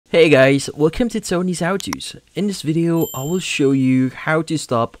Hey guys, welcome to Tony's How To's. In this video, I will show you how to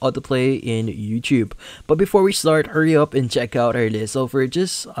stop autoplay in YouTube. But before we start, hurry up and check out our list of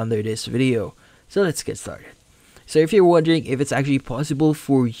purchases under this video. So let's get started. So if you're wondering if it's actually possible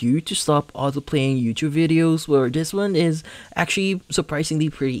for you to stop autoplaying YouTube videos, well, this one is actually surprisingly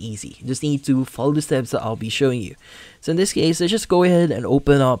pretty easy. You just need to follow the steps that I'll be showing you. So in this case, let's just go ahead and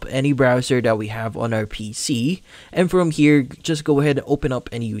open up any browser that we have on our PC. And from here, just go ahead and open up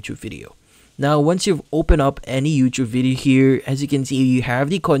any YouTube video. Now, once you've opened up any YouTube video here, as you can see, you have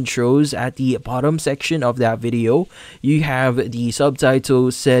the controls at the bottom section of that video. You have the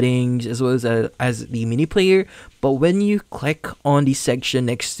subtitles, settings, as well as the mini player. But when you click on the section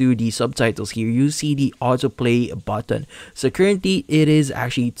next to the subtitles here, you see the autoplay button. So currently, it is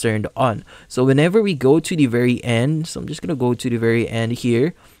actually turned on. So whenever we go to the very end, so I'm just going to go to the very end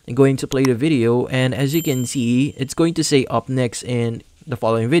here and going to play the video. And as you can see, it's going to say up next in the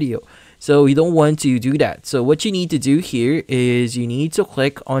following video. So you don't want to do that. So what you need to do here is you need to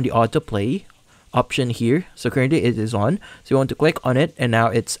click on the autoplay option here. So currently it is on. So you want to click on it and now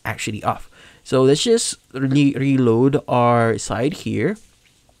it's actually off. So let's just reload our site here.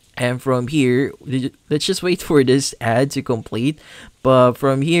 And from here, let's just wait for this ad to complete. But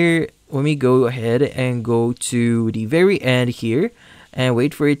from here, when we go ahead and go to the very end here, and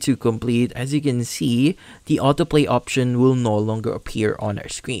wait for it to complete, as you can see, the autoplay option will no longer appear on our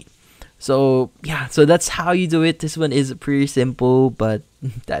screen. So yeah, so that's how you do it. This one is pretty simple, but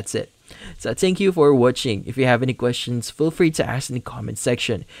that's it. So thank you for watching. If you have any questions, feel free to ask in the comment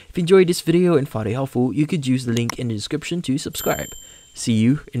section. If you enjoyed this video and found it helpful, you could use the link in the description to subscribe. See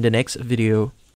you in the next video.